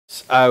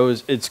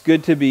It's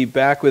good to be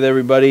back with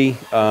everybody.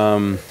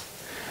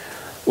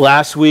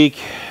 Last week,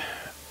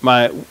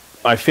 my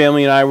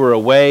family and I were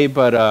away,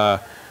 but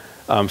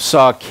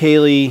saw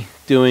Kaylee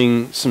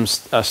doing some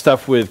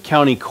stuff with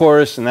County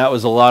Chorus, and that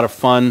was a lot of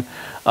fun.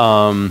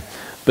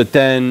 But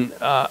then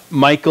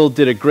Michael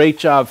did a great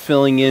job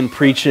filling in,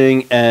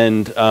 preaching,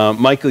 and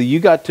Michael,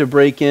 you got to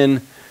break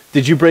in.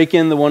 Did you break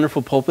in the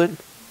wonderful pulpit?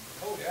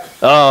 Oh, yeah.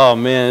 Oh,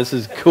 man, this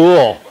is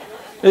cool.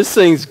 This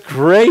thing's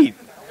great.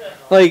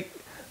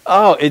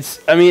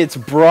 It's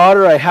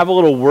broader. I have a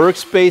little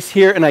workspace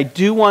here, and I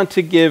do want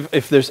to give,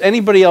 if there's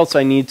anybody else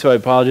I need to, I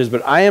apologize,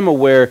 but I am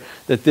aware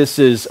that this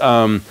is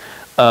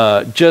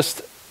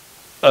just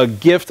a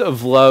gift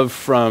of love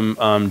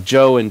from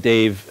Joe and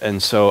Dave,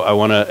 and so I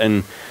want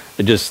to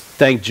just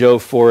thank Joe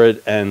for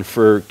it and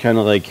for kind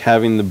of like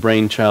having the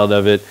brainchild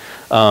of it.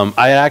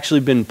 I had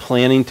actually been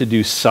planning to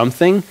do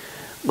something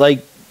like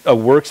a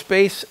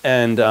workspace,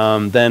 and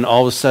then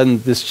all of a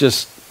sudden this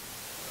just,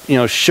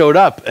 showed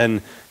up,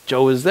 and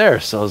Joe was there,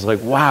 so I was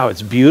like, wow,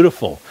 it's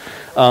beautiful.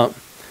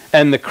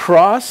 And the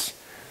cross,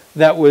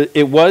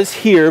 it was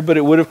here, but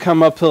it would have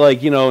come up to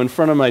in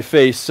front of my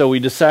face, so we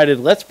decided,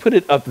 let's put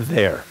it up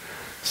there.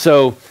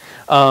 So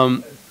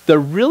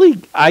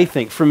I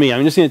think, for me,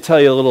 I'm just going to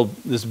tell you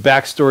this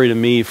backstory to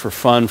me for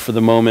fun for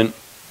the moment,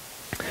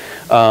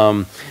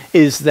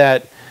 is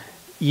that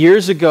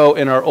years ago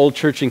in our old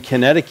church in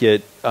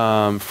Connecticut,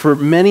 for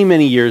many,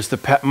 many years,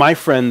 my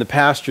friend, the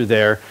pastor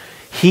there,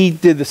 he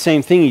did the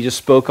same thing. He just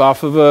spoke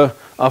off of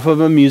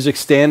a music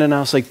stand, and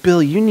I was like,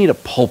 Bill, you need a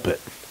pulpit.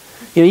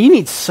 You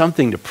need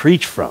something to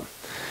preach from.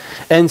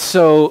 And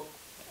so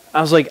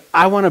I was like,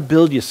 I want to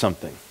build you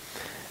something.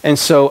 And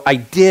so I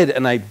did,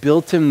 and I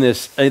built him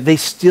this. They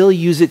still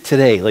use it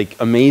today,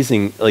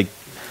 amazing. I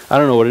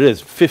don't know what it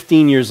is.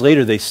 15 years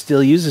later, they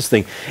still use this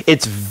thing.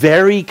 It's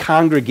very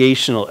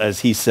congregational, as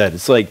he said.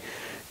 It's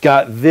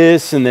got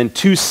this and then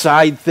two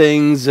side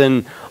things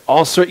and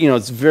all sorts,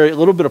 it's a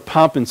little bit of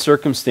pomp and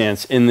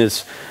circumstance in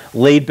this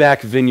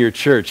laid-back Vineyard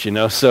church,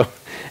 So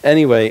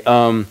anyway,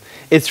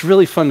 it's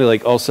really fun to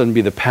all of a sudden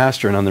be the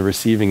pastor and on the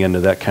receiving end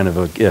of that kind of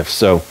a gift.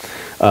 So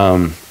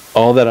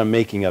all that I'm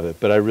making of it,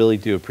 but I really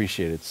do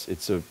appreciate it.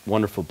 It's a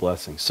wonderful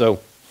blessing.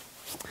 So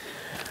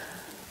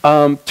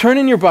turn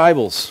in your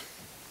Bibles,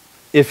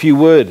 if you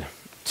would,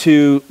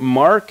 to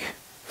Mark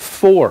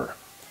 4.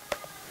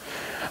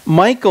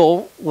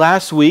 Michael,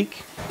 last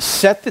week,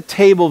 set the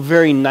table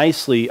very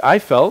nicely, I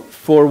felt,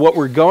 for what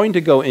we're going to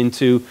go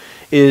into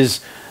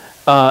is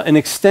an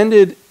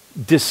extended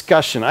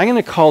discussion. I'm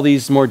going to call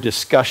these more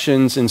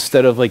discussions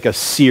instead of a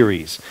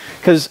series.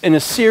 Because in a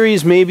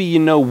series, maybe you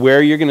know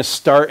where you're going to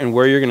start and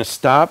where you're going to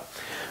stop.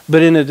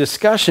 But in a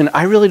discussion,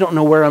 I really don't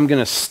know where I'm going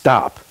to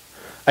stop.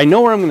 I know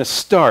where I'm going to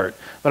start,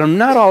 but I'm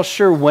not all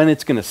sure when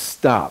it's going to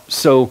stop.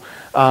 So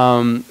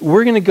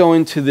we're going to go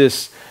into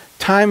this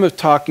time of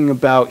talking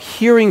about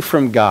hearing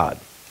from God.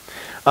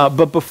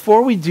 But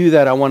before we do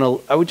that, I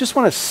would just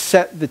want to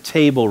set the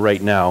table right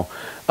now.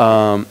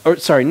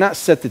 Not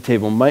set the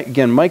table.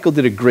 Michael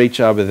did a great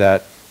job of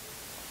that.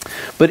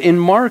 But in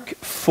Mark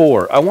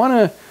 4, I want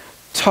to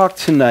talk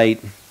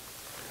tonight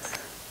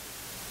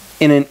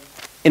in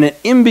an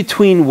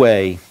in-between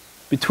way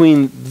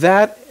between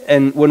that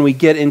and when we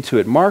get into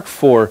it. Mark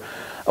 4,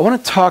 I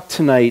want to talk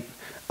tonight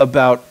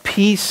about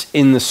peace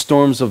in the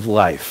storms of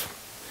life.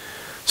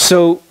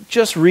 So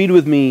just read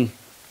with me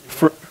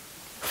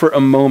for a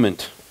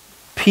moment.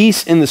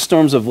 Peace in the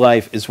storms of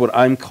life is what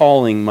I'm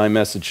calling my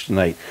message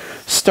tonight.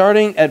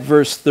 Starting at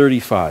verse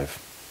 35.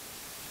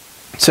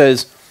 It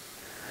says,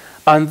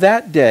 "On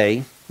that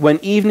day, when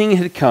evening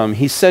had come,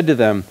 he said to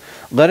them,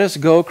 'Let us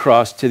go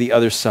across to the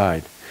other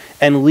side.'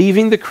 And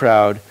leaving the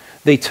crowd,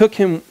 they took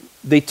him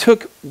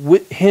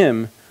with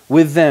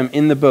them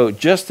in the boat,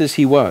 just as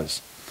he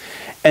was.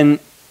 And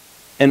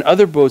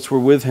other boats were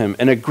with him,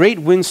 and a great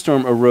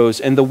windstorm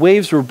arose, and the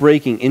waves were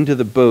breaking into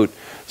the boat,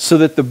 so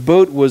that the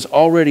boat was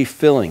already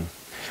filling.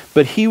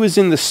 But he was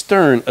in the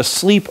stern,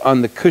 asleep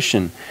on the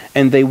cushion,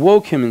 and they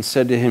woke him and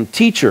said to him,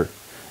 'Teacher,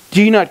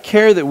 do you not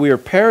care that we are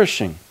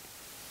perishing?'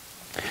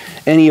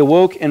 And he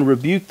awoke and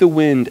rebuked the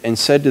wind and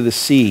said to the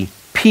sea,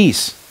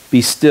 'Peace,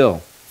 be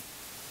still.'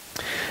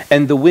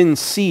 And the wind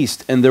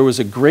ceased, and there was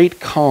a great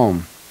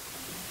calm.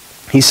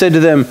 He said to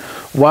them,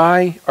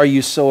 'Why are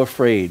you so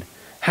afraid?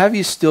 Have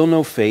you still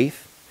no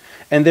faith?'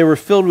 And they were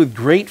filled with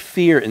great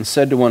fear and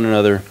said to one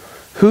another,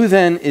 'Who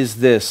then is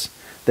this,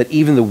 that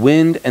even the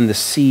wind and the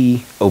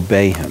sea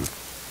obey him?'"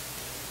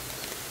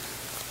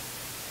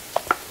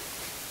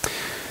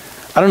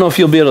 I don't know if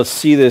you'll be able to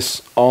see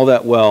this all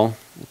that well.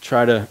 I'll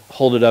try to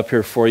hold it up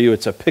here for you.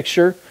 It's a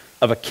picture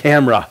of a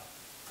camera.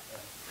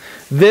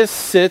 This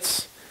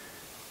sits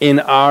in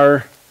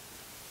our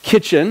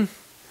kitchen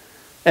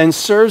and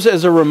serves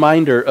as a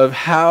reminder of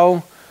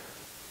how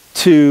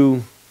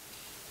to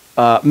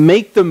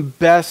make the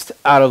best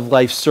out of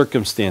life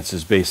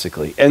circumstances,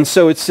 basically. And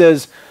so it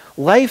says,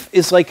 life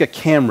is like a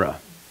camera.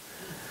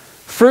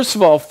 First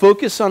of all,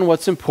 focus on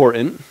what's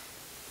important.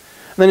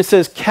 And then it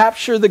says,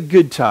 capture the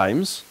good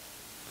times.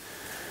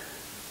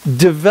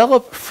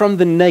 develop from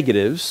the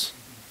negatives,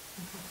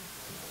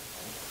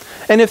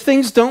 and if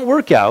things don't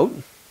work out,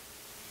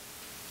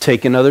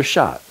 take another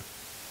shot.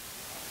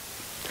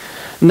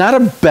 Not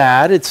a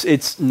bad,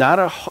 it's not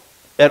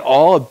at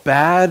all a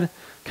bad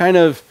kind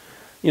of,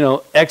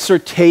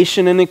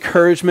 exhortation and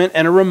encouragement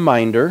and a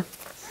reminder.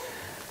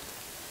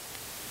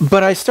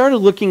 But I started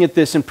looking at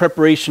this in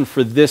preparation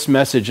for this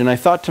message, and I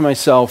thought to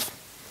myself,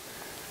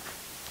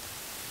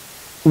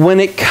 when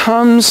it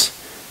comes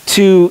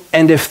to,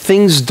 and if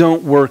things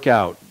don't work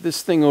out,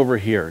 this thing over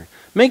here,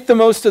 make the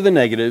most of the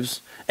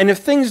negatives, and if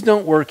things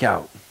don't work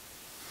out,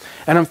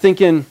 and I'm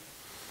thinking,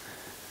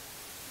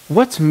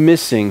 what's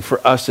missing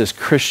for us as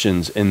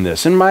Christians in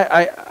this? And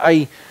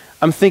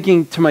I'm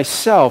thinking to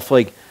myself,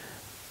 like,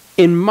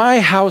 in my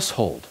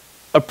household,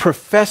 a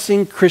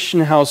professing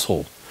Christian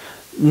household,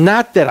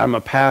 not that I'm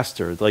a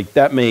pastor, like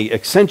that may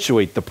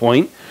accentuate the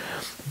point,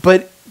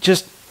 but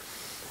just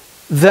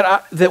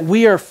that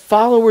we are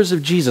followers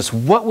of Jesus.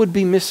 What would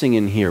be missing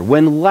in here?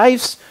 When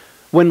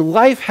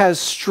life has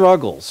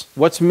struggles,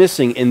 what's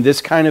missing in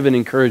this kind of an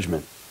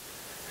encouragement?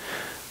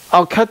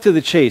 I'll cut to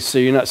the chase so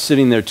you're not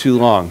sitting there too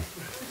long.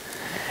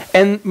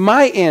 And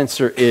my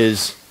answer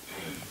is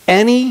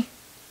any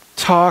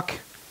talk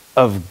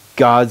of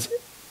God's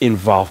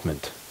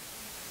involvement.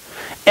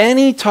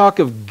 Any talk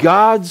of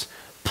God's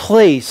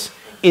place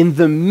in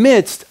the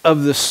midst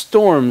of the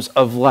storms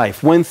of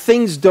life, when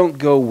things don't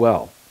go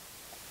well.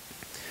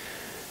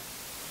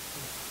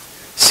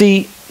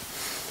 See,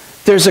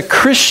 there's a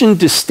Christian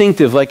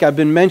distinctive, like I've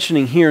been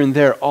mentioning here and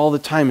there all the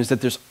time, is that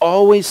there's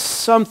always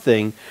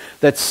something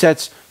that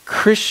sets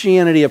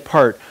Christianity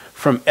apart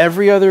from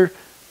every other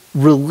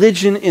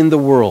religion in the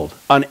world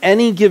on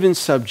any given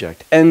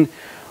subject. And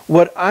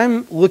what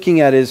I'm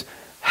looking at is,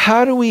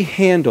 how do we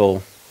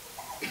handle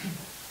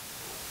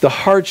the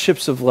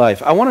hardships of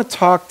life? I want to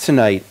talk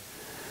tonight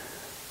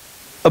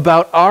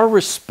about our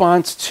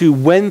response to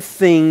when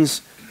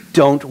things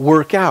don't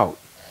work out,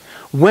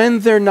 when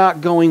they're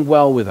not going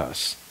well with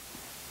us.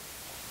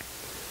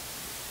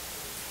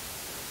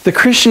 The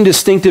Christian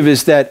distinctive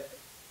is that,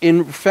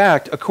 in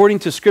fact, according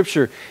to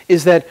Scripture,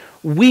 is that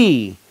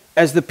we,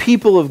 as the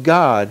people of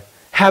God,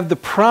 have the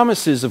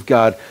promises of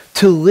God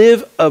to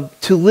live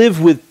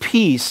with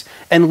peace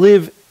and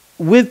live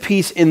with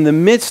peace in the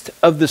midst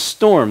of the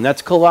storm.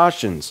 That's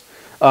Colossians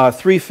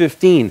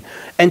 3:15.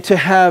 And to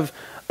have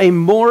a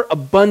more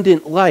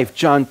abundant life,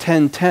 John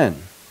 10:10.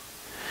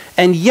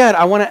 And yet,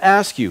 I want to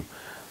ask you,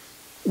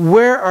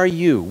 where are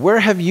you?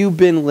 Where have you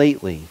been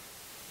lately?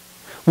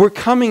 We're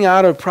coming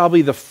out of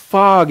probably the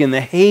fog and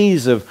the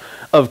haze of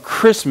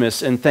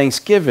Christmas and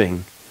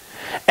Thanksgiving.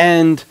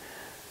 And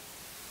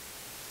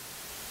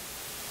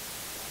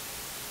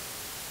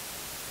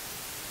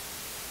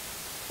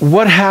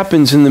what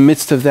happens in the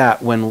midst of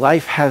that when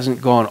life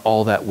hasn't gone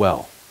all that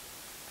well?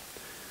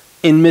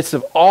 In midst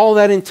of all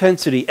that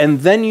intensity,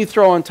 and then you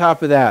throw on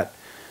top of that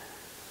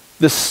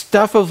the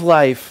stuff of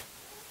life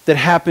that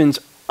happens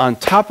on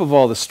top of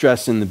all the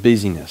stress and the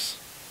busyness.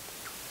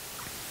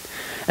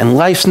 And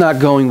life's not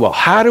going well.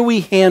 How do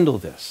we handle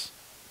this?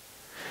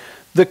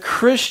 The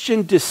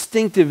Christian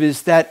distinctive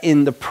is that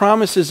in the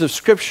promises of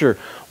Scripture,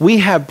 we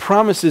have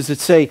promises that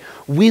say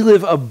we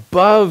live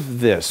above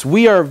this.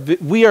 We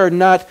are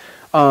not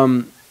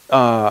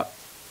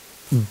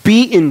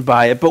beaten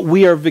by it, but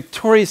we are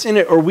victorious in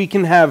it, or we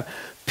can have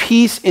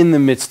peace in the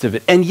midst of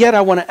it. And yet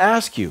I want to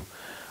ask you,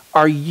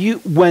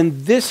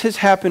 when this has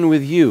happened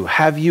with you,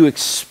 have you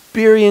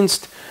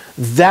experienced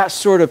that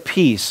sort of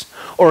peace,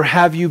 or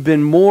have you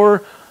been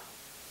more,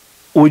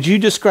 would you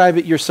describe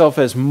it yourself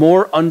as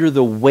more under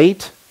the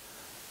weight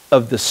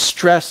of the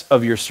stress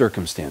of your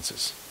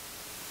circumstances?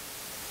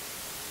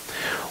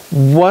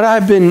 What I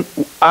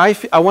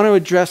want to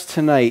address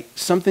tonight,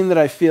 something that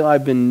I feel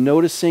I've been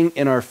noticing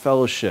in our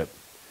fellowship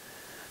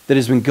that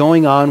has been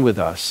going on with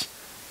us.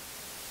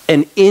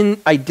 And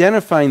in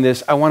identifying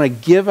this, I want to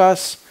give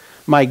us,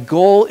 my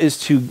goal is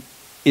to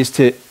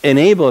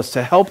enable us,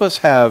 to help us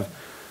have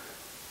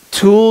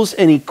tools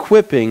and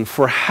equipping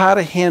for how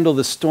to handle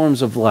the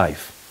storms of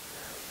life.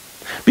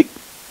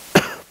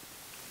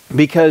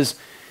 Because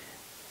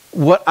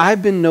what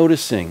I've been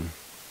noticing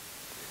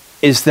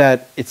is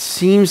that it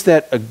seems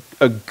that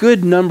a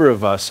good number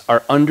of us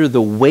are under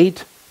the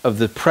weight of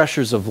the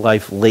pressures of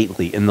life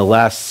lately in the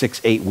last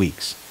 6-8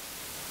 weeks.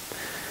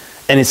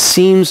 And it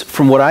seems,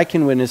 from what I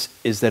can witness,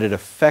 is that it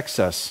affects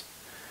us.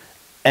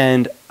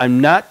 And I'm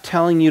not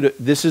telling you to,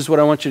 this is what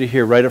I want you to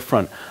hear right up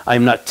front.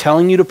 I'm not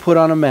telling you to put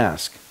on a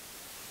mask.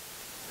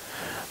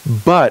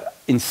 But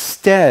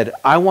instead,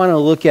 I want to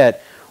look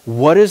at,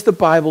 what does the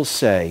Bible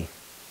say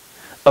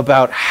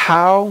about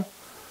how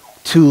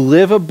to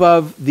live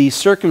above these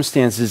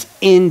circumstances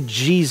in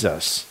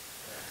Jesus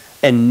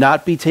and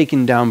not be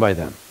taken down by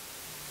them.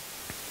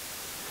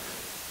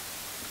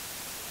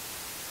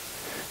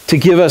 To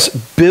give us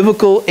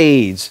biblical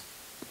aids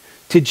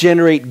to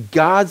generate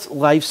God's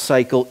life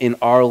cycle in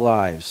our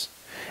lives.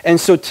 And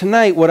so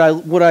tonight, what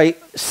I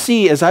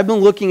see as I've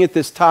been looking at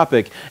this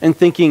topic and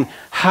thinking,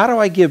 how do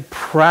I give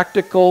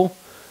practical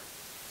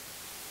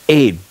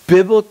aid,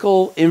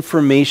 biblical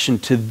information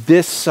to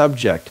this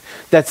subject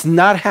that's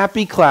not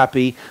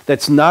happy-clappy,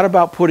 that's not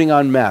about putting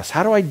on masks.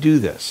 How do I do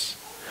this?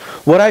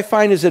 What I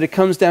find is that it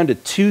comes down to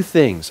two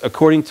things,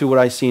 according to what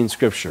I see in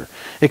Scripture.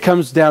 It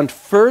comes down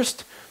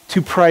first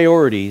to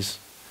priorities,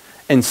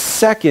 and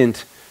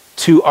second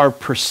to our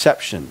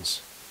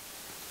perceptions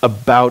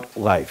about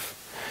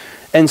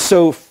life. And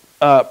so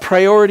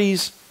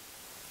priorities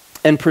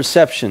and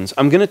perceptions.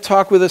 I'm going to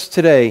talk with us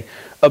today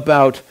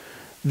about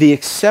the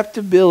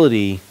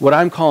acceptability, what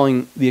I'm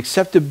calling the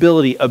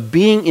acceptability of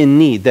being in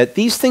need, that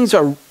these things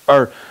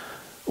are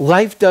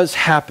life does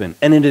happen,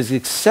 and it is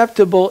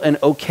acceptable and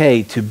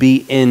okay to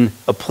be in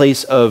a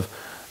place of,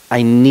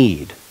 I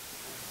need,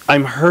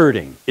 I'm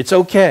hurting, it's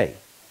okay.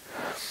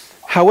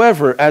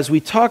 However, as we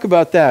talk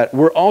about that,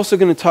 we're also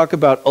going to talk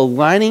about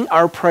aligning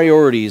our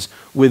priorities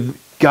with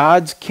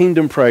God's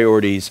kingdom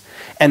priorities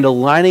and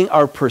aligning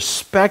our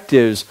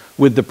perspectives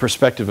with the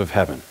perspective of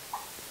heaven.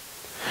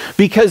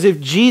 Because if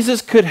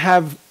Jesus could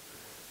have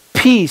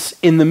peace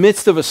in the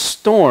midst of a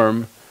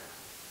storm,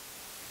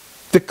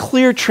 the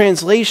clear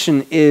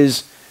translation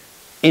is,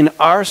 in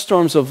our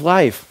storms of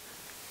life,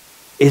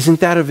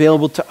 isn't that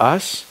available to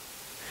us?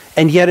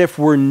 And yet if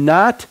we're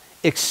not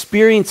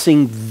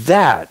experiencing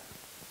that,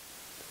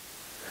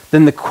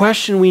 then the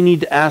question we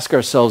need to ask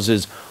ourselves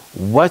is,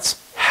 what's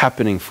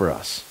happening for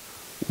us?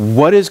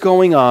 What is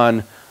going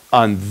on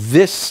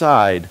this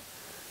side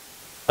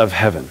of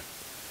heaven?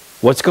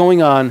 What's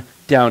going on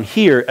down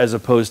here as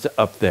opposed to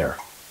up there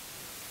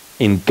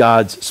in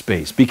God's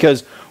space?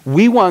 Because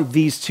we want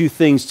these two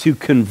things to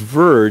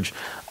converge.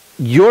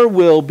 Your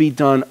will be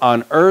done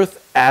on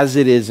earth as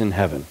it is in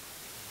heaven.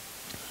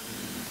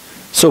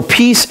 So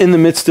peace in the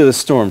midst of the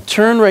storm.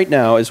 Turn right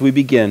now as we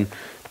begin.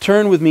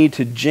 Turn with me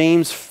to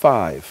James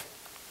 5.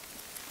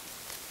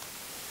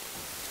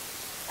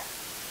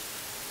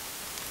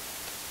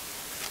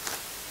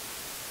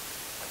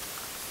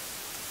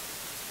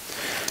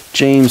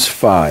 James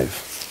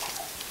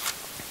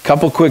 5.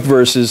 Couple quick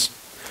verses.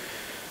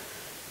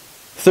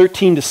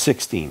 13 to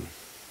 16.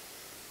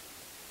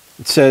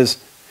 It says,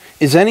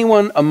 "Is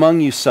anyone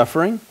among you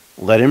suffering?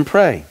 Let him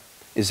pray.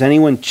 Is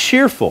anyone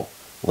cheerful?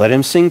 Let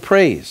him sing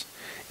praise.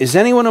 Is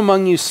anyone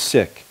among you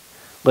sick?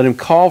 Let him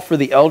call for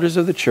the elders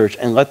of the church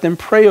and let them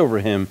pray over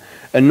him,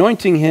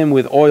 anointing him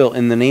with oil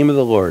in the name of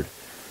the Lord.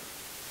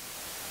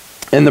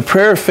 And the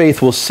prayer of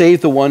faith will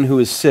save the one who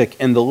is sick,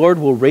 and the Lord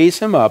will raise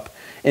him up,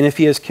 and if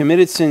he has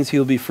committed sins, he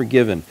will be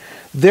forgiven.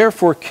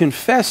 Therefore,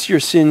 confess your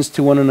sins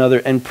to one another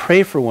and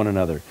pray for one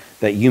another,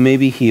 that you may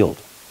be healed.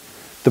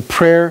 The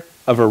prayer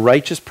of a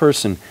righteous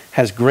person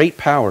has great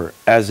power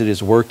as it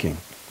is working."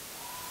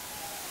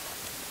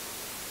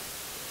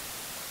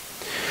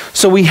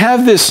 So we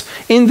have this,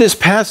 in this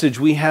passage,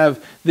 we have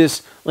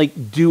this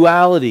like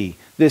duality,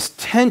 this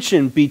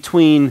tension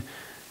between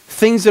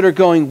things that are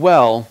going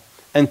well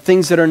and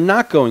things that are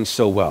not going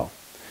so well.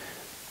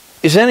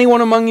 Is anyone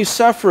among you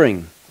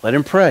suffering? Let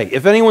him pray.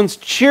 If anyone's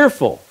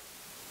cheerful,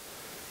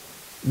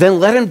 then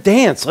let him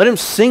dance. Let him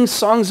sing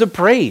songs of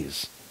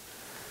praise.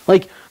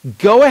 Like,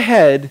 go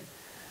ahead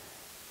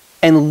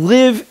and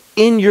live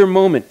in your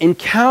moment.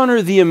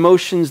 Encounter the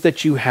emotions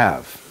that you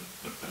have.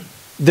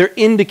 They're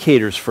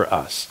indicators for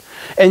us.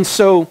 And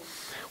so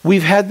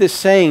we've had this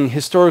saying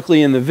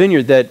historically in the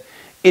Vineyard that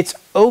it's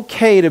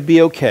okay to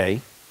be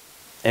okay,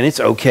 and it's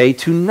okay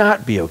to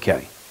not be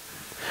okay.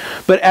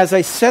 But as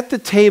I set the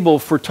table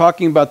for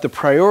talking about the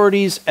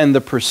priorities and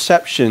the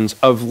perceptions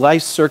of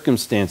life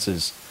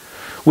circumstances,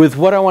 with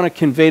what I want to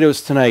convey to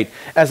us tonight,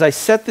 as I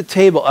set the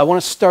table, I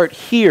want to start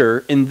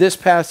here in this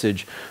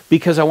passage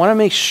because I want to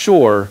make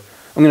sure,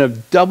 I'm going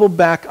to double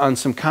back on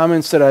some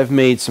comments that I've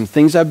made, some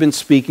things I've been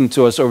speaking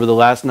to us over the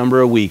last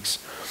number of weeks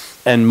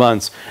and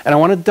months. And I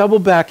want to double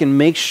back and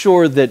make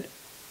sure that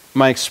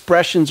my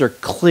expressions are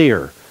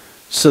clear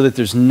so that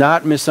there's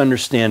not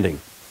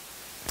misunderstanding.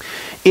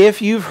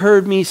 If you've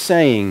heard me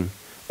saying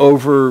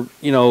over,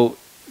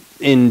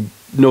 in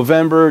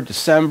November,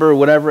 December,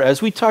 whatever,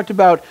 as we talked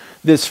about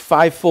this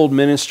fivefold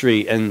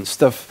ministry and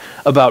stuff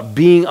about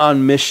being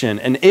on mission,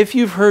 and if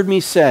you've heard me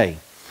say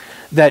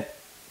that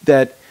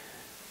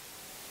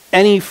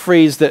any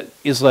phrase that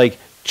is like,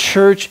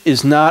 church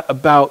is not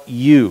about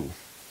you,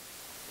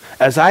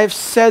 as I've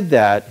said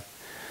that,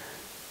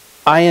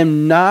 I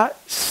am not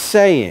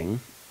saying,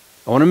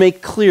 I want to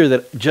make clear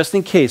that just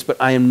in case, but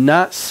I am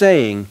not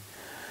saying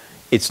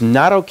it's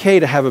not okay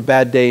to have a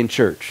bad day in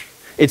church.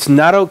 It's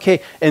not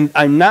okay. And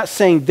I'm not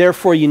saying,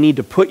 therefore, you need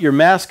to put your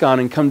mask on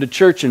and come to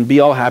church and be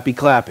all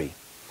happy-clappy.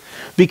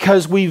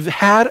 Because we've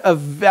had a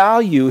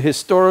value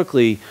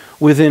historically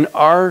within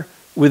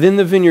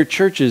the Vineyard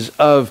churches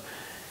of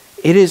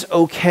it is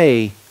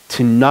okay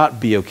to not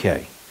be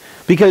okay.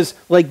 Because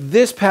like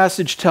this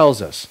passage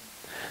tells us,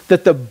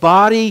 that the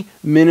body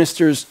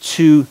ministers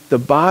to the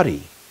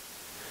body.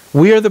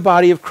 We are the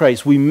body of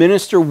Christ. We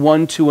minister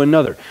one to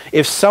another.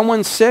 If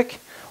someone's sick,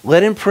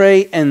 let him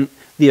pray, and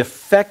the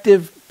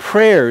effective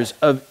prayers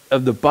of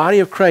the body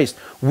of Christ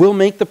will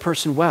make the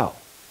person well.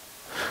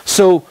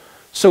 So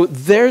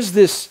there's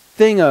this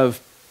thing of,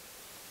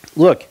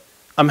 look,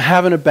 I'm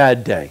having a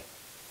bad day.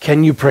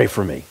 Can you pray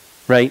for me?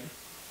 Right?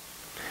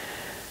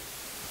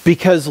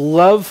 Because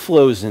love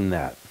flows in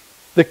that.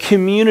 The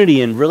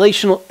community and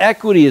relational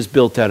equity is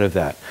built out of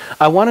that.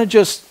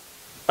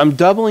 I'm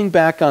doubling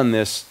back on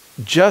this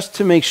just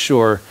to make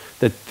sure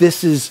that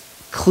this is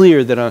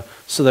clear,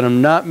 so that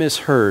I'm not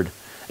misheard.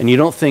 And you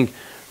don't think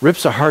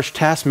Rip's a harsh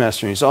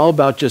taskmaster and he's all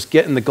about just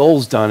getting the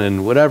goals done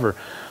and whatever.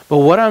 But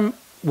what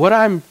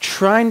I'm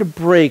trying to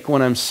break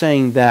when I'm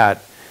saying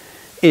that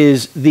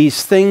is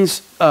these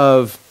things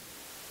of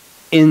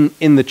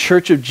in the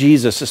Church of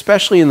Jesus,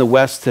 especially in the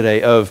West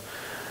today, of,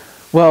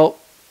 well,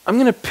 I'm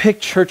going to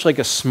pick church like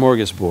a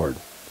smorgasbord.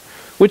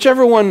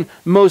 Whichever one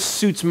most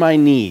suits my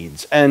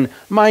needs and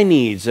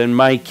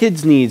my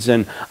kids' needs,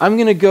 and I'm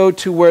going to go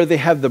to where they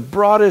have the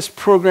broadest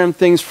program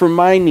things for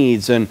my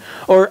needs,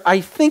 or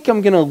I think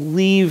I'm going to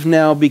leave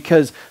now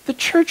because the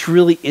church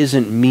really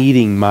isn't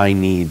meeting my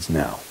needs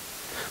now.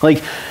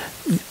 Like,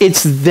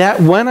 it's that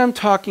when I'm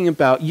talking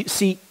about, you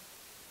see,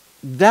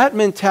 that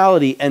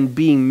mentality and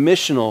being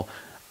missional,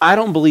 I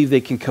don't believe they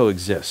can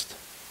coexist.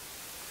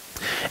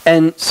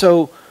 And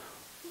so,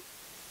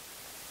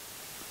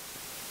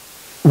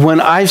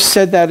 when I've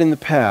said that in the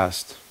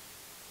past,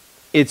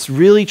 it's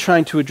really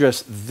trying to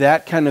address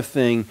that kind of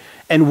thing,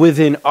 and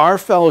within our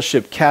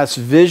fellowship cast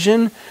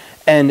vision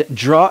and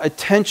draw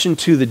attention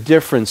to the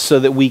difference so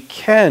that we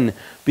can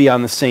be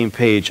on the same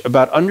page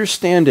about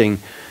understanding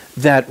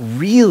that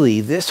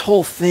really this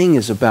whole thing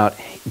is about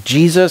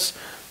Jesus,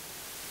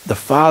 the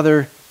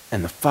Father,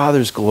 and the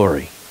Father's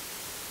glory.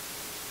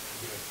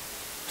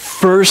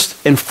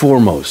 First and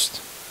foremost,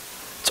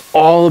 it's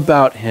all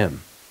about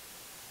Him.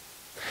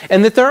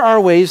 And that there are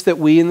ways that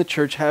we in the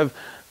church have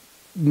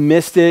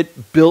missed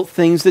it, built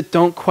things that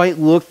don't quite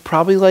look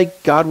probably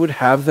like God would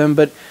have them,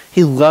 but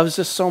He loves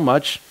us so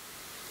much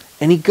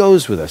and He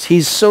goes with us.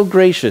 He's so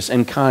gracious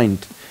and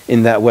kind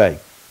in that way.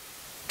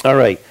 All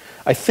right,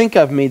 I think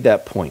I've made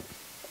that point.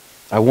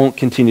 I won't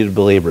continue to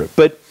belabor it.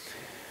 But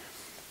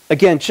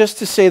again, just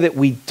to say that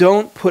we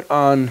don't put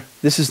on,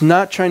 this is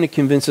not trying to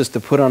convince us to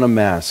put on a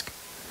mask.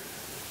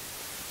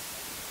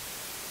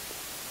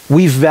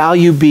 We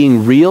value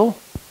being real,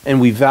 and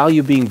we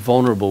value being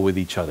vulnerable with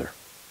each other.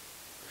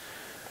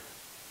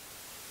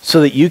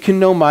 So that you can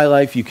know my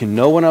life, you can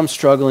know when I'm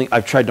struggling.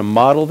 I've tried to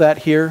model that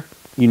here.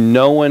 You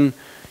know when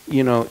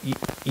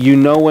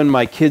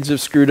my kids have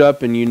screwed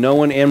up, and you know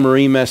when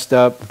Anne-Marie messed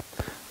up.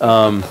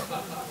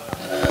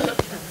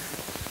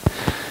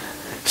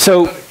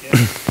 So,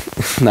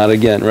 not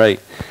again, right.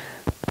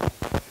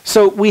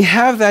 So we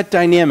have that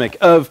dynamic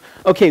of,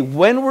 okay,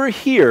 when we're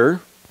here,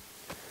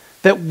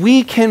 that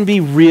we can be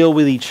real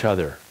with each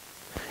other.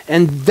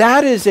 And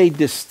that is a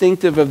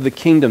distinctive of the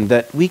kingdom,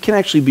 that we can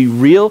actually be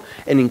real,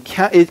 and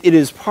it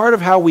is part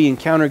of how we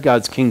encounter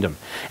God's kingdom.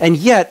 And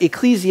yet,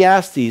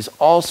 Ecclesiastes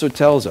also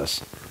tells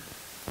us,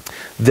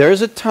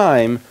 there's a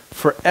time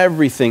for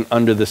everything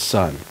under the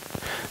sun.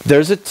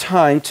 There's a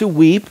time to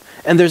weep,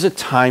 and there's a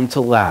time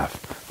to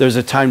laugh. There's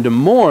a time to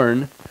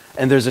mourn,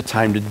 and there's a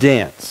time to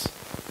dance.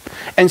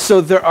 And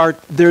so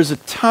there's a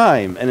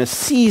time and a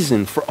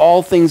season for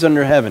all things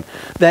under heaven,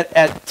 that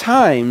at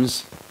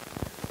times,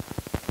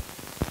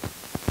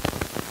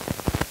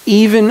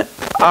 even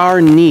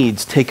our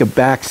needs take a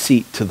back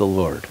seat to the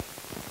Lord.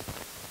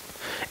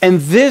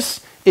 And this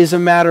is a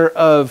matter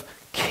of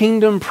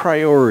kingdom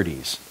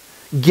priorities.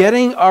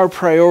 Getting our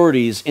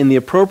priorities in the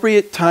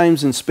appropriate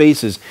times and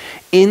spaces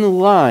in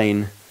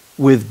line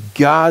with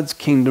God's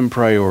kingdom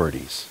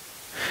priorities.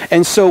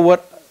 And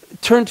so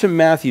turn to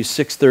Matthew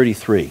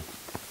 6:33.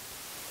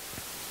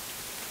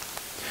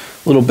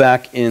 A little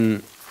back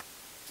in,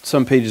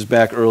 some pages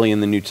back early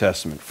in the New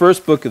Testament.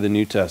 First book of the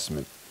New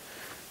Testament.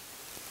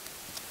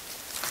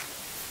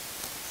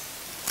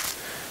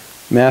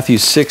 Matthew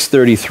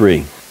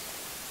 6:33.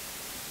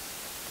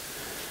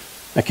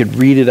 I could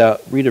read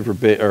it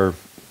verbatim, or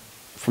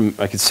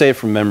I could say it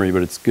from memory,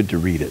 but it's good to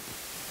read it.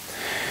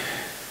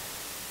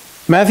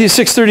 Matthew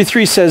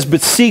 6:33 says,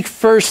 "But seek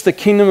first the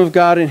kingdom of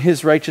God and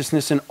His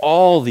righteousness, and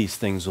all these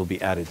things will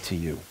be added to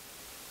you."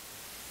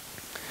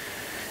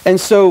 And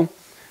so,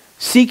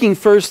 seeking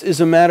first is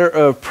a matter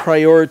of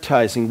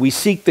prioritizing. We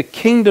seek the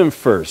kingdom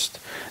first.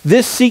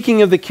 This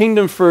seeking of the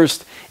kingdom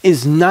first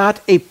is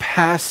not a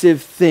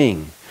passive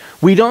thing.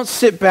 We don't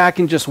sit back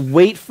and just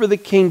wait for the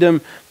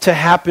kingdom to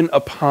happen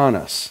upon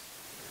us.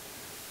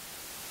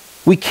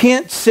 We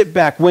can't sit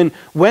back when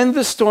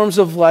the storms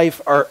of life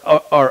are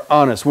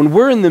on us, when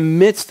we're in the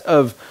midst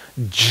of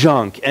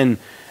junk and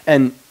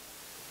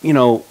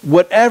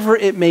whatever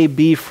it may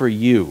be for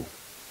you.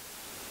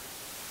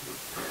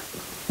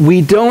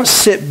 We don't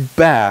sit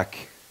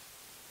back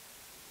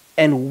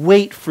and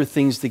wait for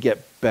things to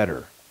get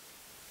better.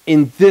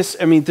 In this,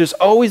 there's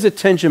always a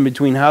tension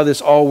between how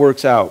this all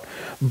works out.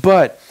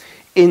 But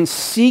in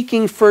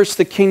seeking first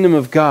the kingdom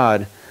of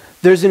God,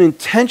 there's an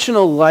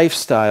intentional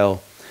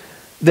lifestyle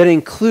that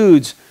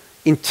includes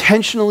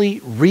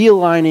intentionally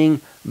realigning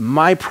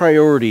my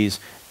priorities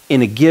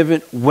in a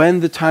given,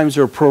 when the times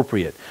are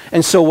appropriate.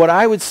 And so what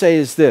I would say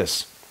is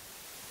this.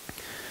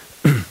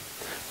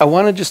 I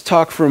want to just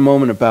talk for a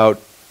moment about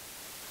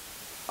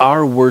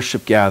our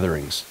worship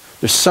gatherings.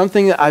 There's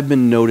something that I've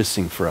been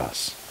noticing for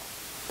us.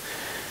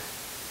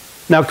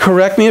 Now,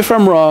 correct me if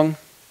I'm wrong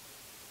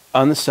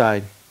on the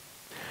side,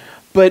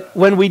 but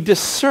when we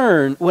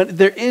discern, when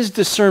there is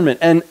discernment,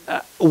 and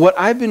what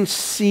I've been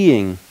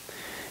seeing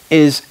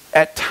is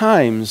at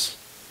times,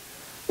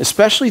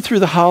 especially through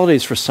the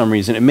holidays for some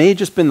reason, it may have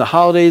just been the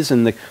holidays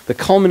and the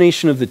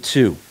culmination of the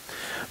two,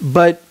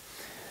 but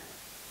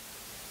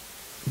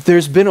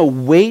there's been a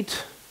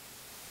weight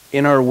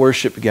in our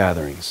worship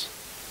gatherings.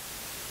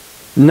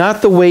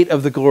 Not the weight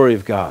of the glory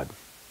of God.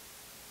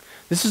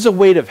 This is a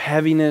weight of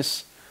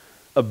heaviness,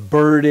 a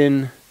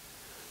burden,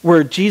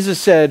 where Jesus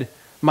said,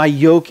 my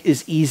yoke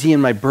is easy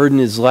and my burden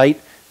is light.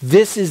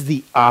 This is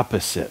the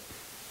opposite.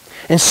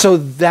 And so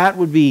that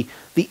would be,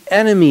 the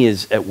enemy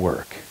is at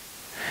work.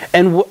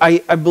 And I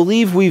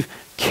believe we've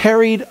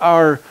carried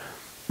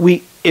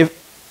we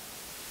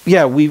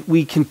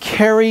can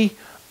carry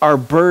our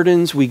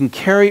burdens, we can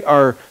carry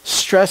our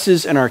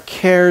stresses and our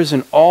cares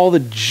and all the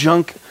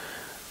junk,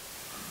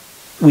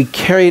 we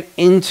carry it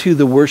into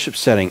the worship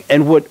setting.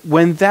 And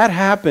when that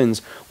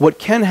happens, what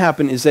can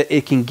happen is that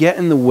it can get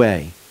in the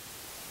way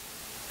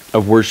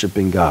of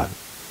worshiping God.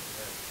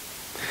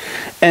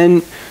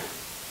 And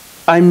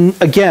I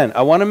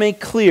want to make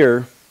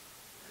clear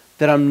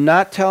that I'm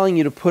not telling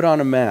you to put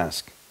on a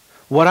mask.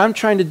 What I'm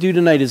trying to do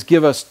tonight is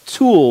give us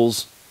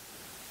tools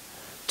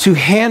to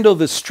handle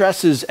the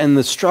stresses and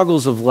the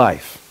struggles of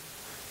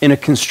life in a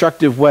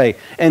constructive way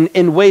and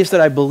in ways that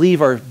I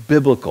believe are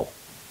biblical.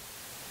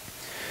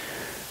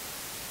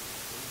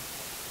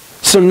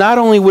 So not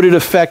only would it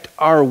affect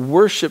our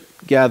worship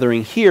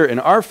gathering here in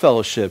our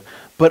fellowship,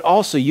 but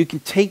also you can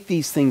take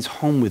these things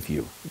home with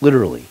you,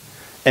 literally,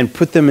 and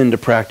put them into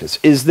practice,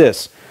 is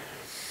this.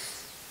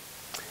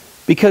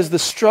 Because the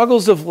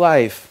struggles of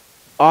life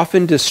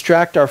often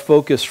distract our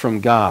focus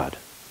from God,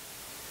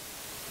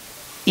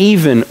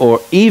 even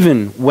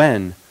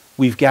when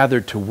we've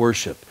gathered to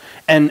worship.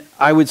 And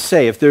I would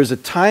say, if there's a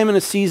time and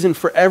a season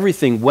for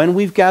everything, when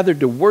we've gathered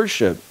to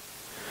worship,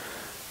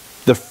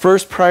 the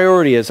first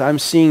priority, as I'm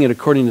seeing it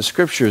according to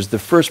scriptures, the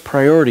first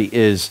priority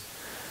is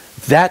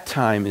that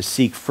time is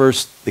seek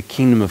first the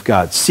kingdom of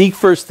God. Seek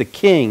first the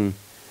King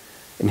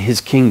and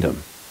his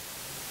kingdom.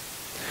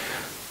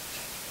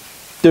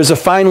 There's a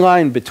fine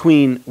line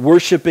between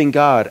worshiping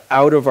God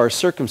out of our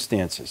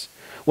circumstances.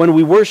 When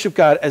we worship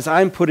God, as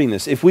I'm putting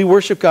this, if we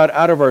worship God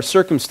out of our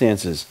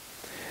circumstances,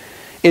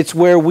 it's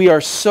where we are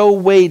so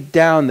weighed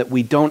down that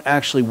we don't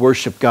actually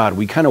worship God.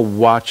 We kind of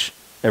watch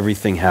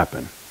everything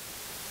happen.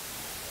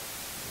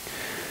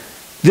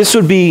 This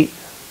would be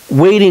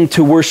waiting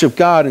to worship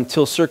God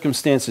until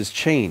circumstances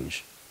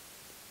change.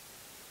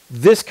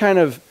 This kind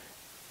of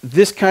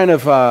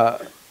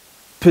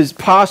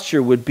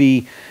posture would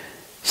be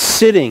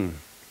sitting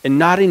and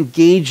not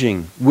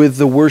engaging with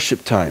the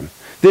worship time.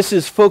 This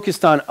is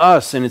focused on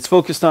us and it's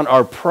focused on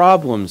our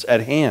problems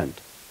at hand.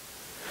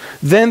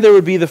 Then there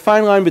would be the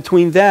fine line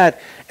between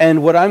that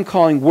and what I'm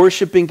calling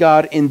worshiping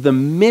God in the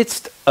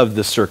midst of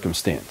the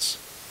circumstance,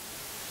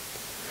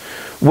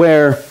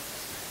 where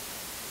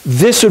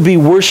this would be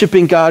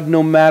worshiping God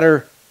no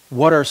matter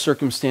what our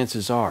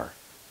circumstances are.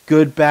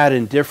 Good, bad,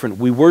 and different.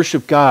 We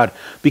worship God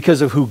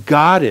because of who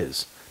God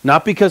is,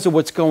 not because of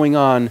what's going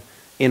on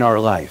in our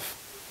life.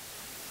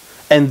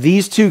 And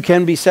these two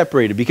can be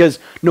separated because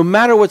no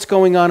matter what's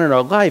going on in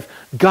our life,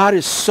 God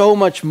is so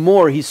much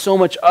more. He's so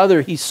much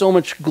other. He's so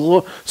much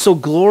so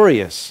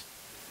glorious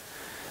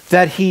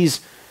that He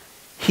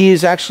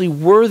is actually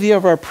worthy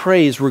of our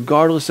praise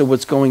regardless of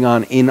what's going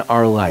on in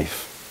our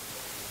life.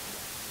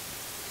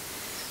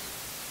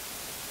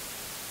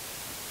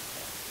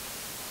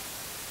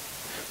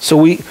 So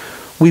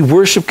we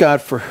worship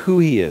God for who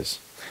He is.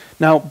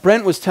 Now,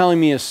 Brent was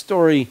telling me a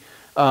story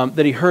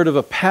that he heard of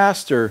a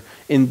pastor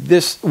in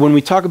this, when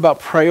we talk about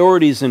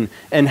priorities and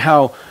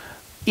how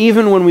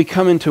even when we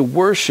come into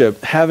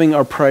worship, having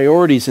our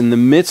priorities in the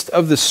midst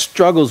of the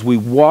struggles we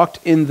walked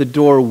in the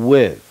door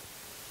with.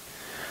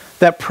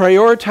 That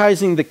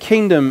prioritizing the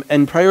kingdom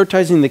and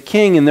prioritizing the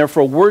king and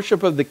therefore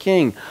worship of the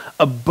king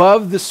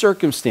above the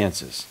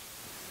circumstances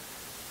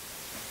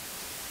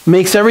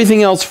makes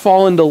everything else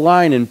fall into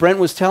line. And Brent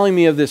was telling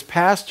me of this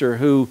pastor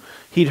who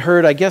he'd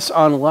heard, I guess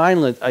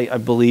online, I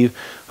believe,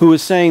 who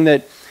was saying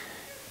that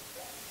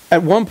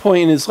at one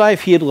point in his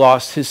life he had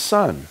lost his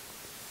son.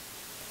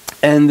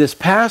 And this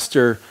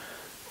pastor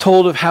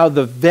told of how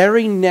the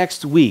very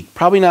next week,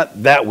 probably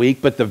not that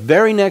week, but the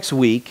very next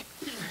week,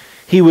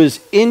 he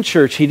was in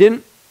church. He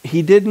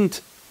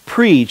didn't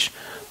preach,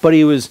 but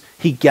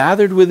he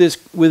gathered with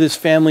his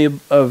family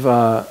with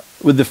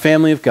the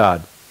family of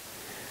God.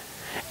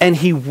 And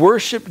he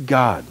worshiped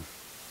God.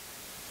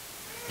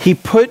 He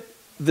put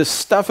the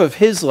stuff of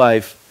his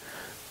life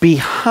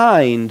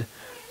behind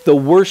the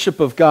worship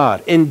of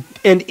God. And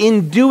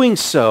in doing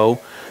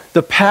so,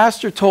 the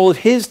pastor told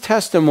his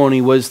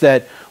testimony was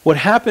that what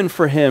happened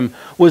for him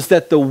was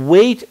that the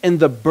weight and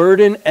the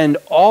burden and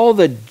all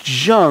the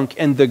junk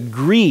and the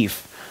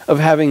grief of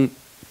having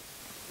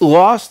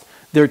lost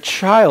their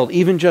child,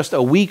 even just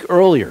a week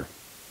earlier,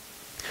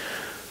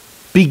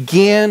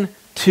 began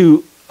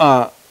to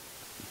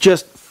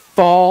just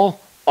fall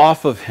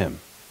off of him.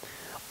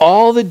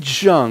 All the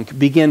junk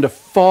began to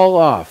fall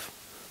off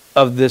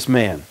of this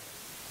man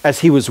as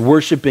he was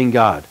worshiping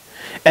God.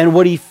 And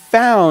what he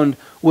found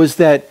was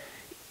that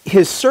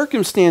his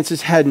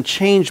circumstances hadn't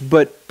changed,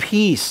 but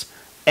peace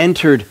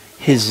entered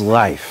his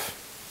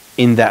life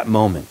in that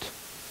moment.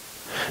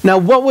 Now,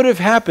 what would have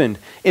happened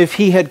if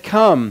he had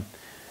come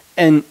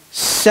and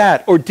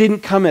sat, or didn't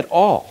come at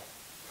all?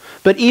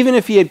 But even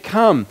if he had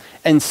come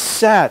and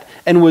sat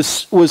and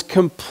was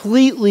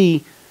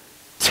completely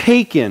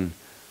taken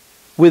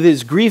with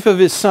his grief of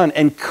his son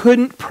and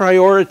couldn't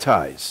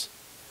prioritize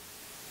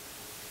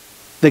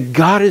that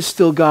God is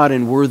still God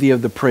and worthy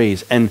of the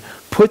praise, and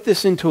put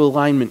this into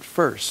alignment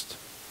first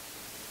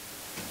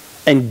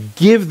and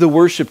give the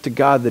worship to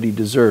God that he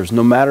deserves,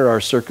 no matter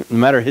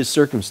his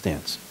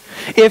circumstance.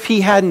 If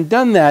he hadn't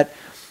done that,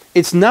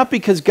 it's not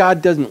because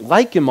God doesn't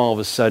like him all of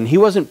a sudden. He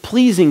wasn't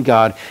pleasing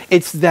God.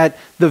 It's that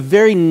the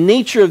very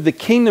nature of the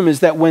kingdom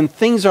is that when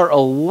things are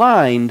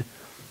aligned,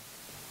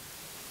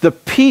 the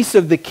peace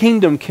of the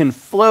kingdom can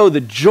flow, the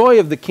joy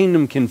of the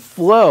kingdom can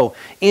flow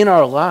in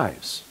our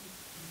lives.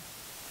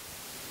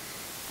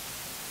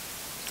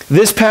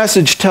 This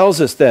passage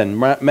tells us then,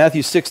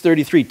 Matthew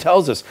 6:33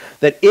 tells us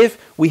that if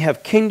we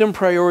have kingdom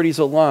priorities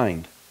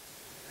aligned,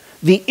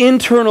 the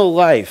internal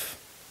life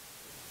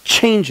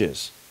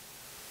changes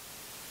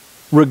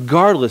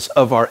regardless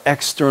of our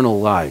external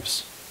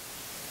lives.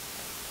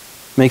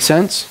 Make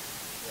sense?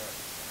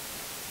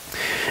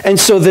 And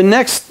so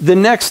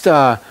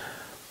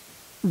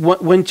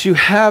once you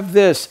have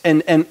this,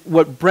 and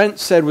what Brent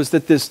said was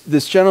that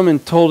this gentleman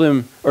told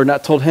him, or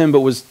not told him,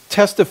 but was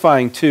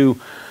testifying to,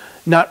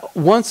 not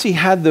once he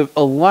had the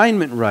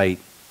alignment right,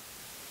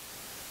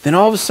 then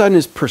all of a sudden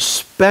his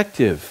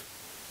perspective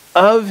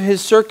of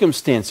his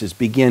circumstances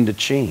began to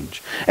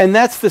change. And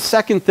that's the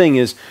second thing,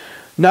 is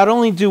not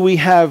only do we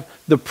have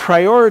the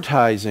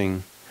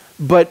prioritizing,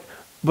 but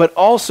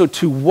also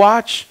to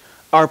watch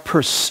our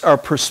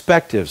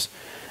perspectives.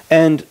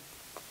 And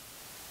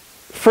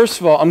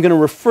first of all, I'm going to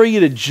refer you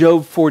to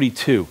Job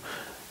 42.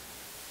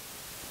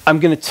 I'm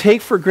going to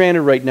take for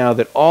granted right now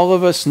that all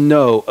of us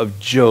know of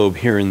Job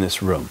here in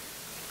this room.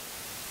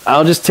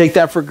 I'll just take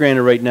that for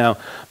granted right now.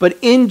 But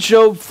in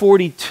Job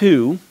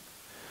 42,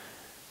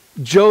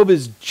 Job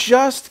is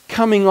just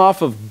coming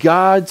off of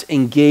God's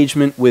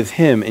engagement with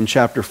him in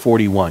chapter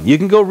 41. You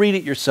can go read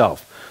it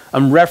yourself.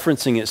 I'm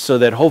referencing it so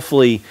that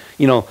hopefully,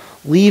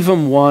 leave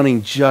him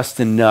wanting just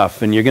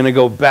enough, and you're going to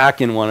go back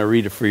and want to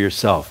read it for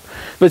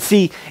yourself. But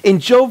see, in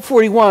Job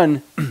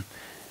 41,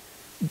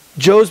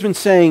 Job's been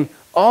saying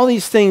all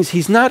these things.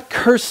 He's not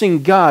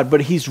cursing God,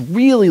 but he's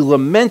really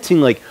lamenting,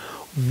 like,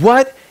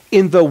 what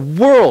in the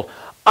world?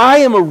 I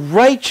am a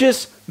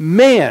righteous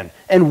man,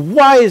 and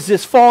why is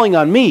this falling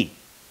on me?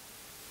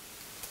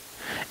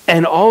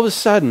 And all of a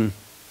sudden,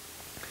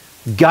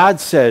 God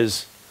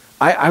says,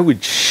 I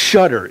would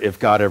shudder if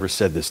God ever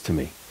said this to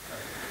me.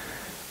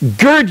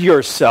 Gird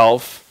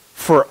yourself,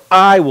 for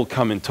I will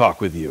come and talk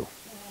with you.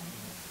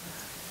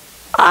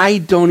 I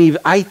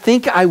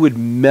think I would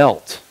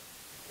melt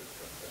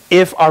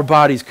if our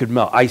bodies could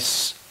melt.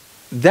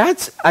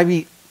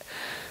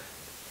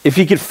 If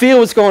you could feel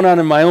what's going on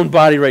in my own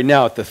body right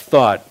now at the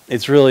thought,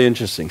 it's really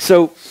interesting.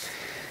 So,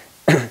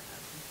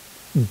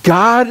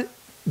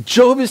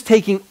 Job is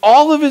taking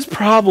all of his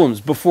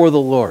problems before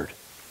the Lord.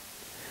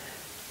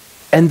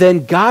 And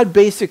then God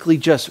basically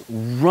just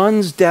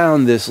runs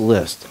down this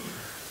list.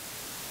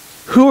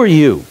 Who are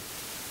you?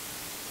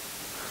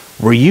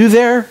 Were you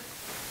there?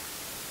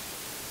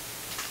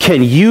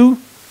 Can you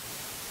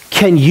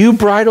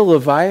bridle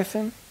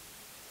Leviathan?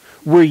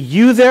 Were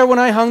you there when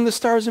I hung the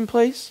stars in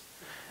place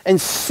and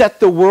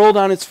set the world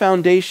on its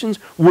foundations?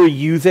 Were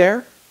you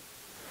there?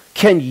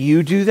 Can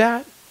you do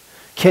that?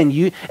 Can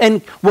you?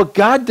 And what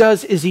God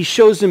does is he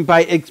shows him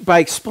by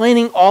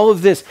explaining all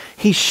of this,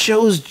 he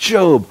shows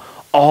Job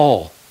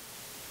all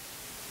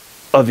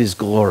of his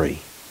glory.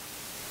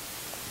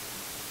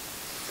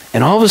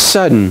 And all of a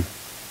sudden,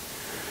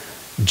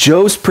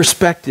 Job's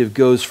perspective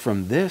goes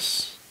from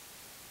this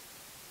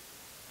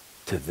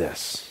to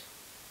this.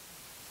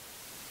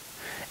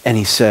 And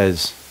he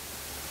says,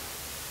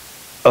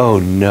 oh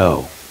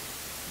no.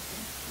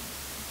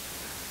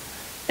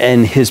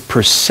 And his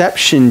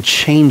perception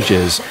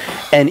changes.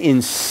 And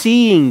in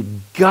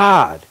seeing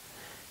God,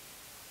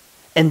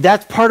 and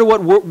that's part of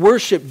what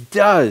worship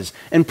does,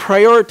 and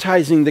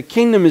prioritizing the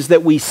kingdom, is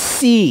that we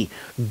see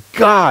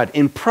God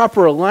in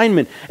proper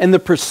alignment, and the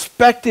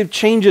perspective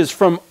changes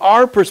from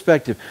our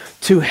perspective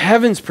to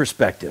heaven's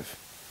perspective.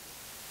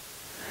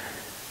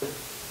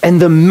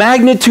 And the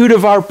magnitude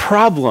of our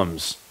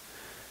problems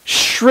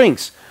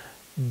shrinks.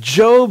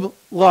 Job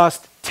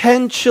lost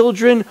 10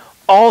 children,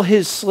 all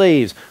his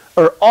slaves,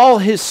 or all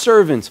his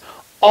servants,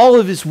 all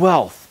of his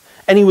wealth,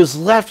 and he was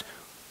left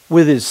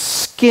with his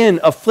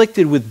skin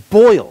afflicted with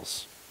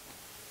boils.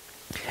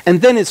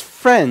 And then his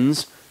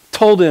friends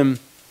told him,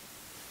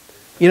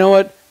 you know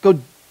what,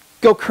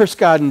 Go curse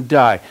God and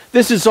die.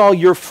 This is all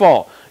your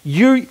fault.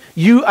 You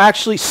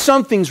actually,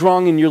 something's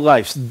wrong in your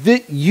life.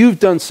 You've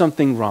done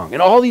something wrong.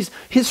 And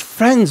his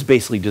friends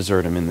basically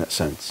desert him in that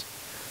sense.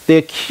 They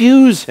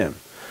accuse him.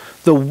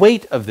 The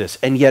weight of this.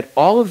 And yet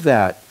all of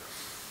that,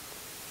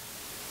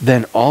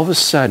 then all of a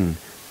sudden,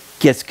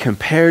 gets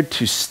compared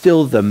to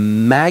still the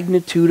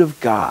magnitude of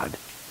God.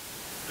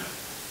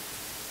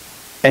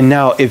 And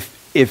now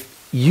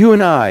if you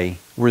and I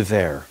were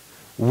there,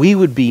 we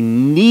would be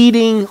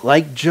needing,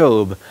 like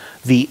Job,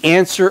 the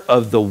answer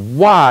of the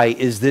why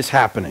is this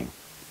happening.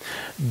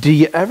 Do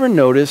you ever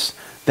notice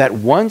that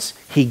once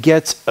he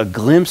gets a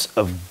glimpse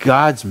of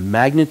God's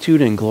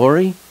magnitude and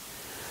glory,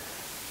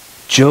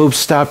 Job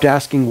stopped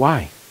asking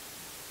why?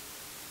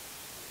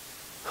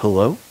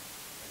 Hello?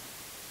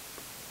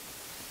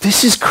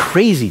 This is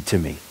crazy to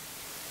me.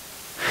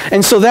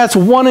 And so that's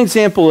one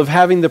example of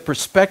having the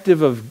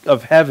perspective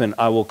of heaven,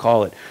 I will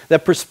call it.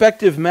 That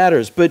perspective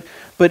matters. But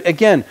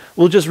again,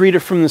 we'll just read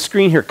it from the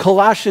screen here.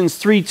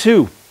 Colossians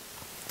 3:2.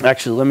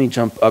 Actually, let me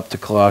jump up to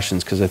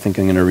Colossians because I think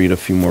I'm going to read a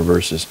few more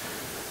verses.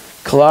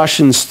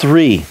 Colossians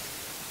 3.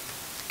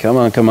 Come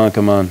on.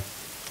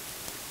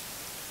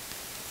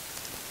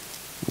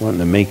 Wanting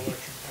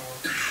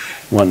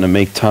to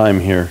make time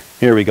here.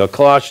 Here we go.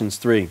 Colossians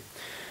 3.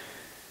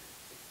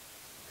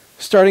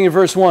 Starting in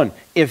verse 1.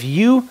 If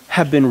you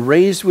have been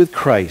raised with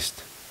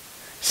Christ,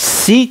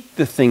 seek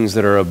the things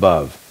that are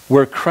above,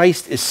 where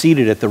Christ is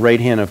seated at the right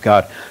hand of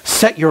God.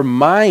 Set your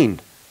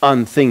mind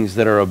on things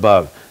that are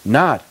above,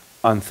 not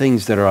on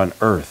things that are on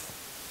earth.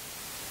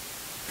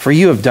 For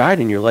you have died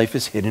and your life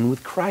is hidden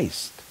with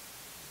Christ.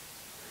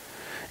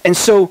 And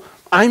so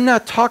I'm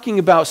not talking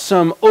about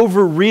some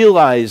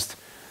over-realized,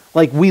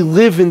 like we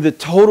live in the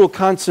total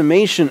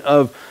consummation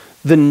of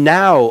the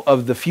now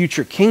of the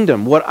future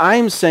kingdom. What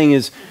I'm saying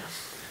is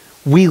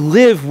we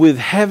live with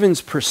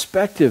heaven's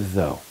perspective,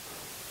 though.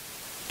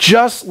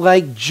 Just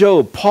like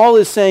Job. Paul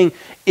is saying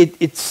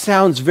it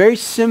sounds very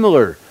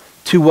similar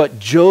to what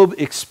Job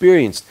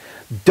experienced.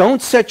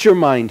 Don't set your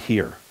mind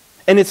here.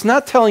 And it's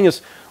not telling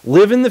us,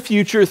 live in the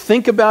future,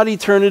 think about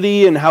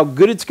eternity and how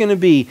good it's going to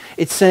be.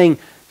 It's saying,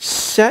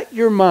 set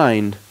your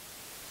mind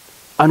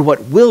on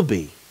what will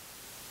be.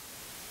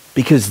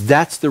 Because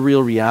that's the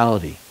real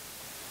reality.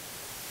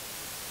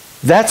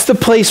 That's the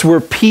place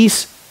where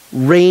peace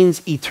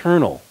reigns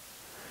eternal.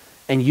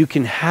 And you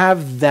can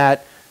have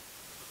that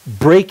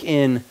break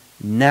in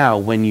now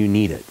when you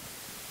need it.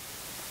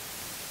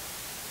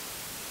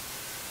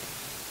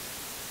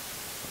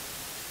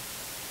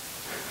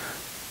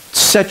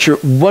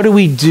 What do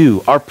we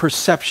do? Our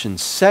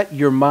perceptions. Set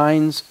your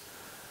minds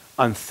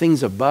on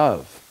things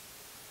above.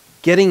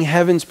 Getting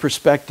heaven's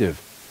perspective.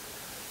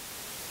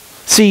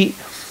 See,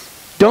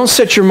 don't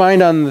set your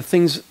mind on the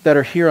things that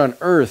are here on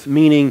earth,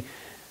 meaning,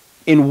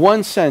 in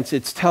one sense,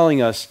 it's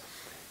telling us,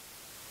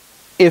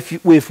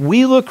 if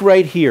we look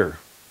right here,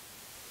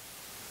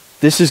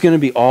 this is going to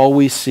be all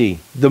we see.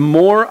 The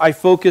more I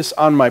focus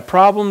on my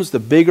problems, the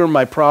bigger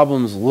my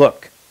problems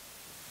look.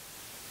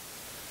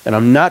 And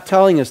I'm not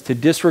telling us to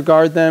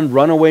disregard them,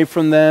 run away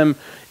from them,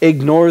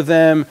 ignore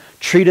them,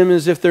 treat them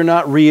as if they're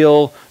not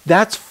real.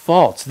 That's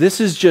false. This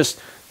is just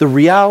the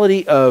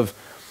reality of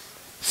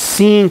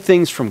seeing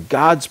things from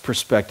God's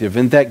perspective,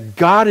 and that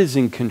God is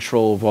in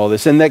control of all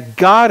this, and that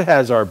God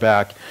has our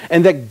back,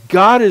 and that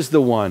God is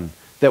the one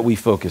that we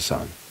focus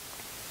on.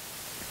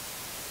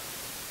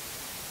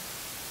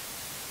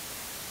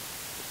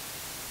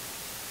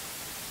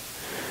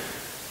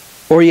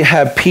 Or you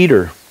have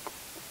Peter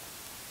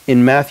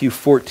in Matthew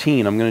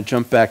 14. I'm going to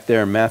jump back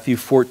there. Matthew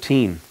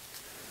 14.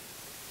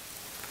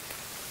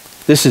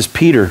 This is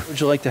Peter. Would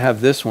you like to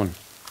have this one?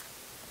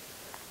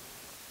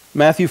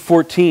 Matthew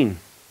 14.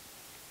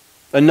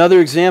 Another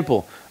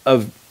example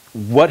of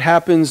what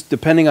happens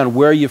depending on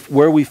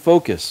where we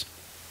focus.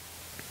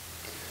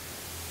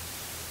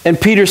 And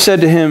Peter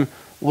said to him,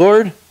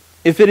 Lord,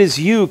 if it is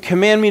you,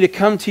 command me to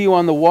come to you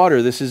on the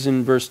water. This is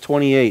in verse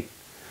 28.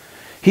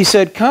 He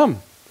said, come.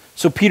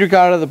 So Peter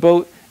got out of the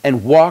boat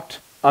and walked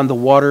on the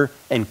water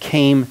and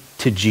came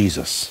to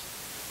Jesus.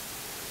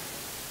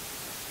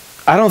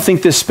 I don't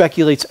think this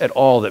speculates at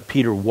all that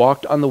Peter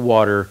walked on the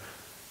water,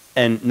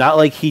 and not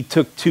like he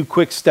took 2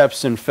 quick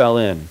steps and fell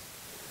in,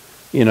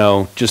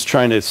 just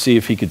trying to see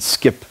if he could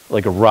skip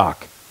like a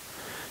rock.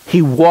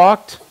 He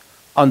walked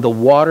on the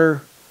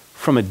water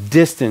from a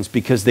distance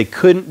because they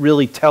couldn't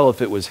really tell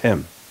if it was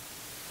him.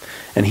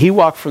 And he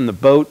walked from the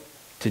boat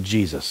to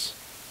Jesus.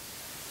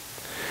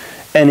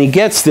 And he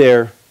gets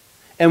there,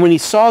 and when he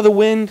saw the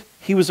wind,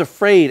 he was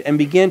afraid and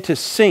beginning to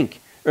sink,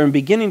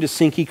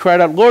 he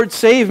cried out, Lord,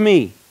 save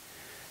me.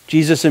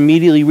 Jesus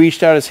immediately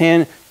reached out his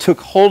hand, took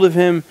hold of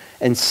him,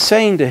 and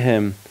saying to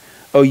him,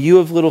 Oh, you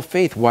of little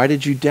faith, why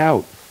did you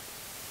doubt?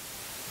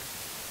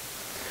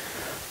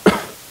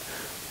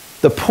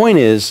 The point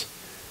is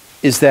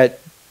that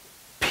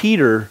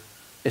Peter,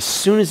 as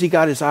soon as he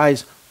got his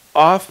eyes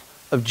off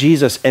of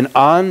Jesus and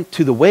on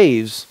to the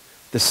waves,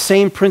 the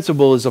same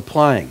principle is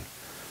applying.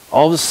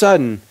 All of a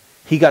sudden,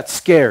 he got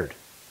scared.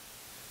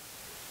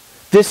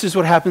 This is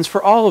what happens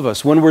for all of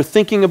us. When we're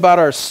thinking about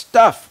our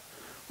stuff,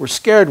 we're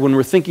scared. When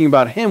we're thinking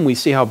about him, we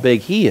see how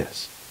big he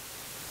is.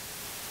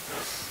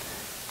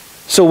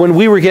 So when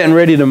we were getting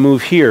ready to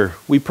move here,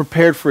 we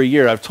prepared for a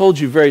year. I've told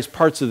you various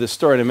parts of this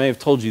story, and I may have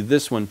told you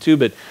this one too,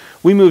 but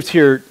we moved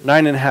here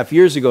 9.5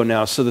 years ago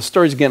now, so the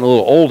story's getting a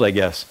little old, I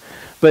guess.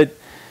 But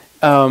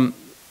when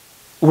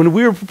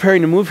we were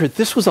preparing to move here,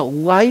 this was a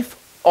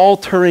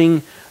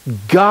life-altering,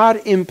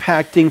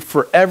 God-impacting,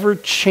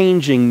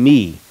 forever-changing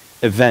me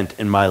event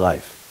in my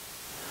life.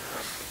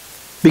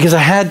 Because I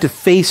had to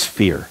face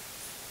fear.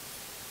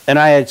 And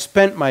I had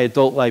spent my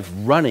adult life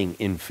running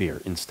in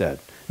fear instead.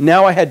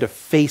 Now I had to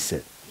face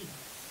it.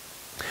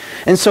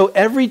 And so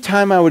every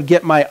time I would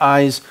get my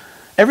eyes,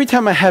 every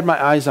time I had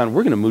my eyes on,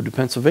 we're going to move to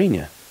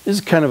Pennsylvania. This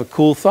is kind of a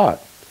cool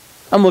thought.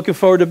 I'm looking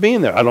forward to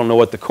being there. I don't know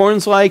what the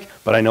corn's like,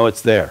 but I know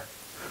it's there.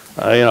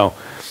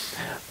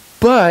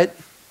 But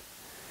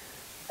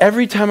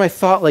every time I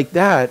thought like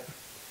that,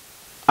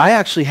 I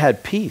actually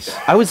had peace.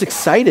 I was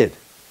excited.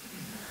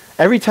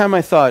 Every time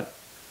I thought,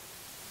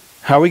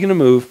 how are we going to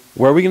move?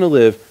 Where are we going to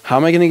live? How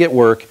am I going to get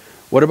work?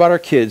 What about our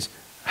kids?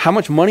 How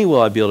much money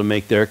will I be able to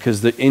make there?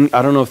 Because I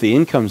don't know if the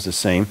income's the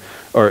same,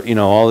 or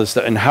all this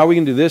stuff. And how are we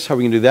going to do this? How are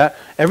we going to do that?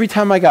 Every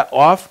time I got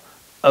off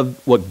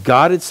of what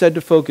God had said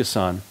to focus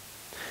on,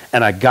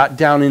 and I got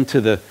down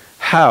into the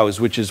hows,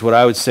 which is what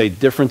I would say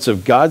difference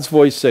of God's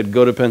voice said,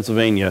 go to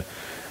Pennsylvania.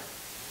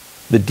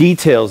 The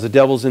details, the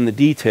devil's in the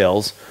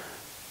details.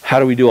 How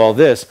do we do all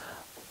this?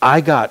 I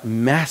got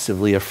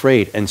massively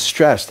afraid and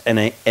stressed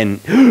and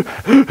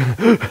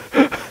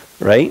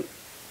right?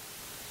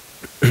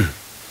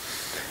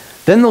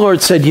 Then the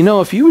Lord said,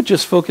 if you would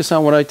just focus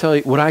on what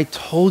I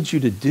told you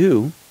to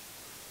do,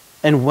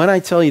 and when I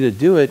tell you to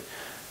do it,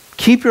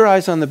 keep your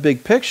eyes on the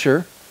big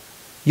picture,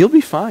 you'll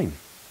be fine.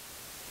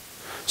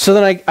 So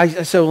then I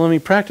said, well, let me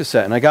practice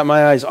that. And I got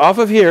my eyes off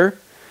of here,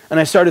 and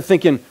I started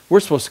thinking, we're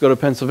supposed to go to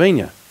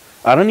Pennsylvania.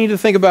 I don't need to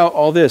think about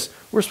all this.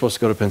 We're supposed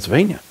to go to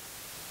Pennsylvania.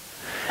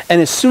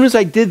 And as soon as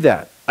I did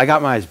that, I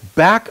got my eyes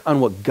back on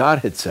what God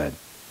had said.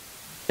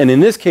 And in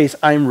this case,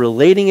 I'm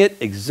relating it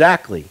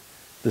exactly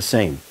the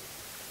same.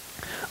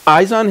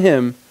 Eyes on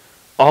him,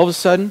 all of a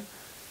sudden,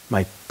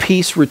 my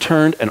peace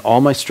returned and all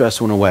my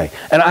stress went away.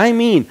 And I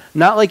mean,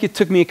 not like it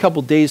took me a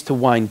couple days to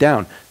wind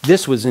down.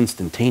 This was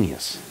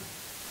instantaneous.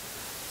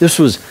 This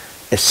was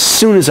as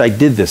soon as I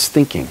did this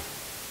thinking.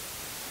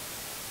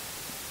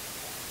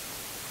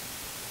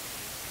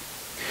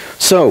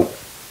 So,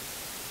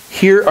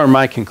 here are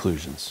my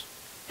conclusions.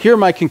 Here are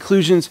my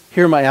conclusions.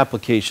 Here are my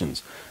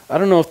applications. I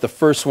don't know if the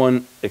first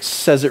one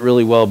says it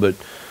really well, but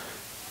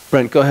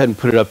Brent, go ahead and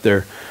put it up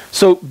there.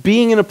 So,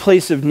 being in a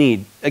place of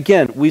need.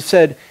 Again, we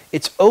said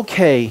it's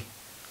okay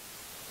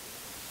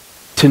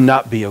to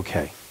not be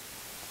okay.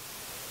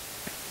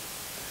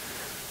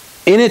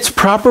 In its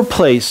proper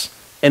place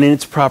and in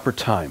its proper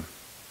time.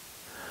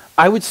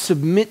 I would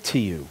submit to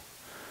you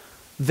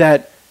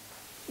that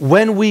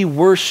when we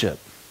worship,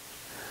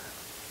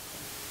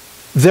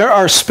 there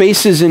are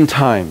spaces and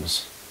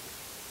times,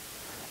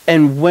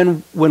 and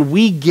when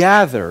we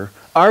gather,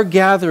 our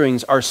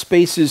gatherings are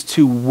spaces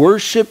to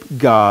worship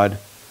God,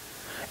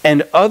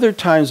 and other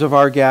times of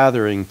our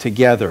gathering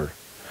together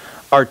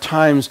are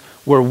times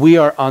where we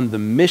are on the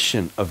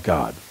mission of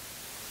God.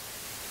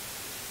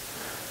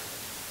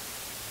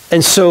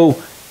 And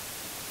so,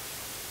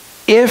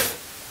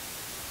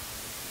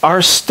 if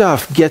our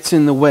stuff gets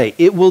in the way,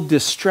 it will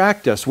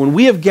distract us. When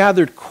we have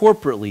gathered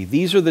corporately,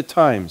 these are the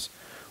times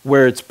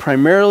where it's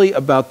primarily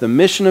about the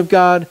mission of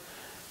God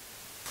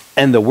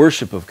and the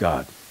worship of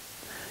God.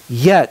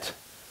 Yet,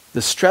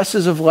 the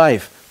stresses of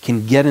life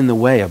can get in the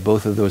way of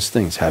both of those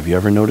things. Have you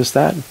ever noticed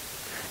that?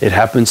 It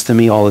happens to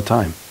me all the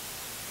time.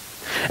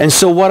 And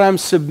so what I'm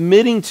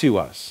submitting to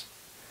us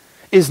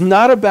is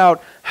not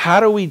about how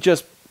do we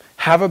just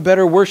have a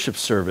better worship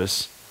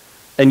service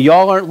and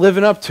y'all aren't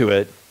living up to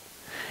it.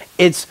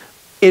 It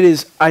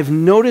is, I've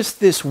noticed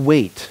this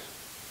weight,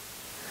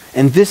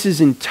 and this is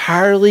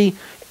entirely,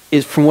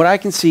 from what I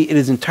can see, it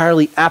is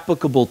entirely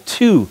applicable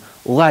to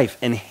life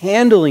and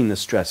handling the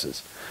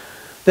stresses.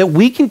 That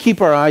we can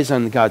keep our eyes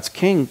on God's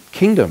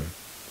kingdom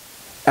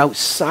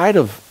outside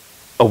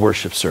of a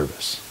worship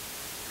service.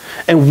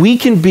 And we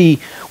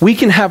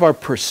can have our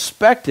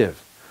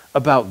perspective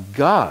about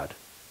God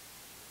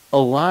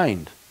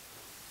aligned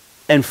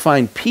and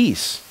find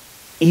peace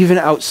even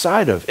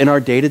outside of, in our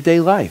day-to-day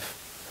life.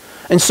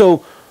 And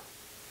so,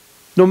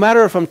 no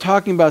matter if I'm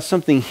talking about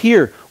something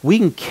here, we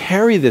can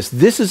carry this.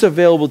 This is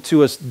available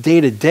to us day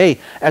to day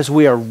as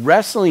we are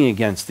wrestling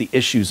against the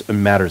issues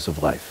and matters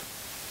of life.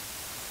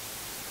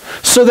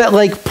 So that,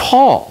 like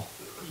Paul,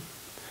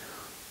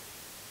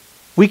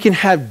 we can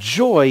have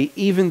joy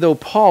even though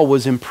Paul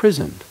was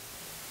imprisoned.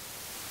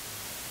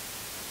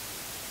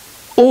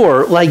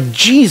 Or, like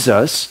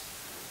Jesus,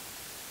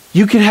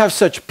 you can have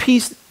such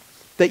peace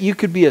that you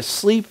could be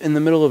asleep in the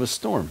middle of a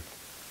storm.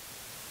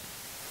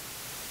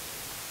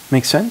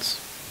 Make sense?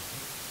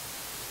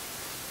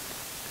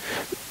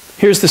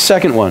 Here's the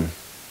second one.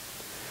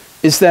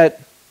 Is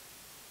that,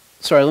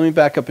 sorry, let me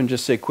back up and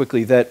just say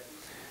quickly that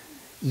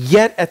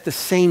Yet at the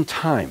same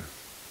time,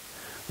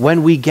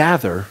 when we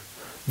gather,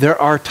 there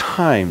are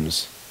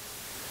times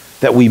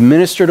that we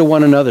minister to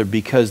one another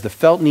because the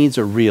felt needs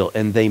are real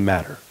and they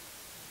matter.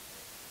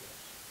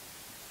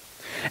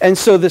 And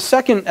so the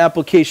second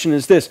application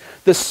is this: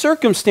 the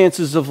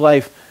circumstances of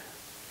life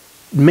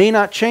may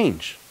not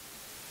change,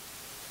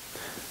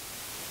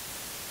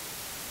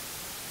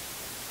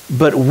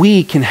 but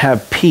we can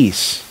have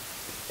peace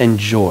and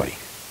joy.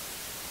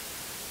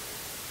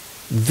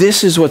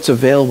 This is what's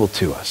available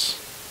to us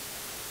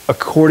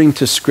according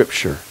to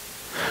Scripture.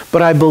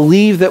 But I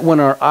believe that when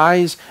our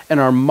eyes and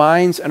our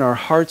minds and our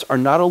hearts are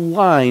not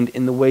aligned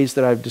in the ways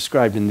that I've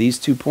described in these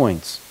 2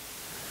 points,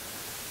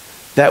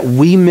 that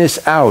we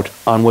miss out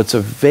on what's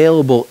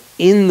available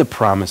in the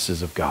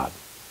promises of God.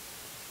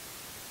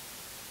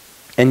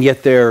 And yet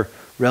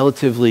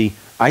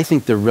I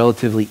think they're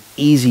relatively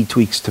easy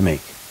tweaks to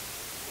make.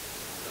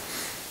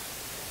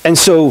 And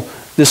so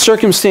the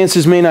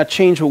circumstances may not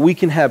change, but we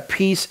can have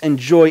peace and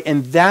joy,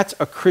 and that's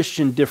a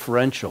Christian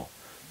differential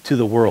to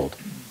the world.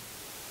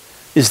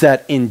 Is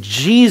that in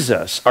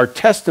Jesus, our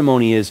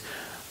testimony is,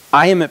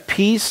 I am at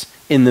peace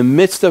in the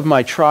midst of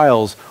my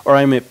trials, or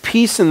I'm at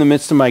peace in the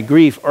midst of my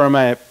grief, or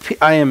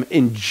I am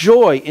in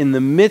joy in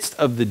the midst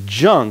of the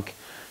junk,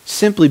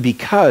 simply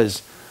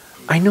because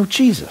I know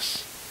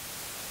Jesus.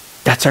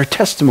 That's our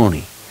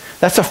testimony.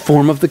 That's a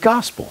form of the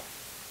gospel.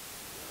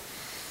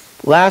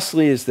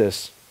 Lastly is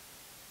this: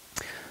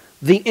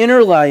 the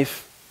inner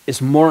life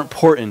is more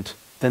important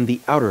than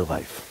the outer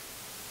life.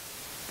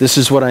 This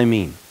is what I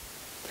mean.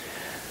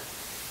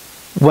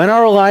 When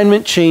our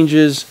alignment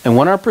changes and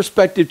when our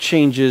perspective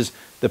changes,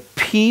 the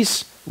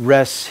peace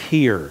rests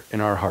here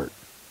in our heart.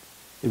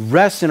 It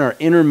rests in our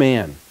inner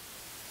man.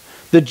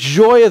 The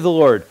joy of the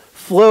Lord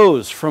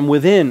flows from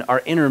within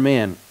our inner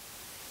man,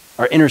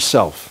 our inner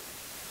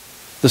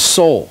self, the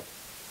soul.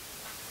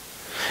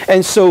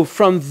 And so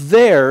from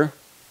there,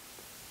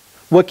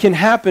 what can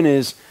happen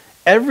is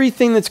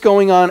everything that's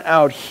going on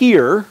out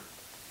here,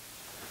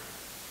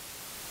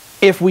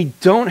 if we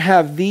don't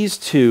have these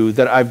two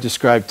that I've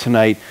described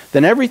tonight,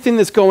 then everything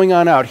that's going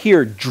on out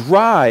here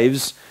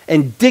drives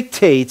and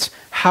dictates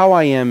how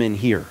I am in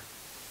here.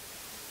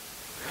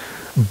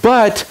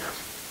 But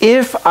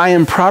if I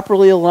am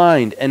properly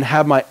aligned and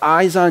have my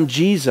eyes on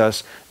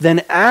Jesus,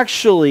 then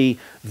actually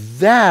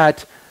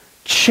that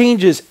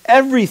changes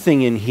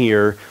everything in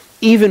here,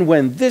 even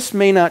when this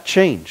may not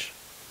change.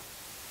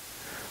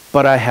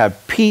 But I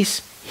have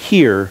peace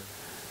here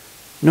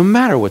no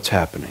matter what's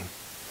happening.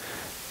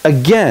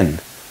 Again,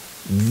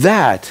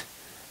 that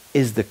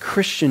is the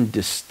Christian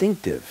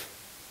distinctive.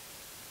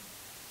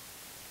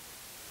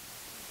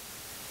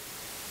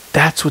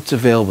 That's what's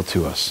available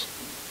to us.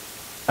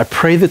 I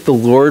pray that the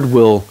Lord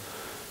will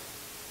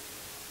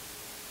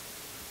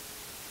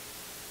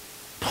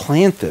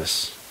plant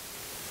this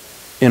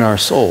in our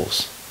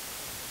souls.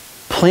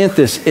 Plant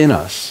this in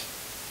us.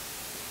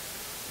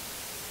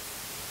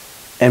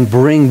 And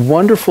bring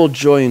wonderful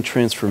joy and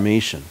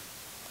transformation.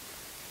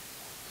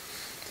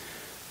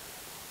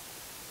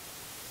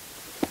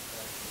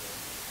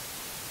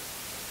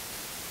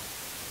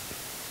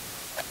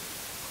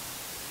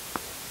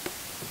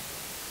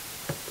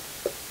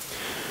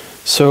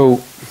 So,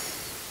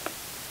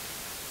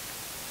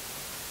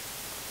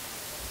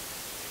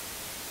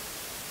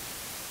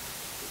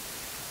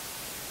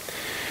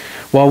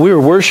 while we were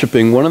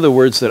worshiping, one of the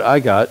words that I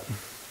got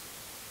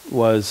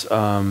was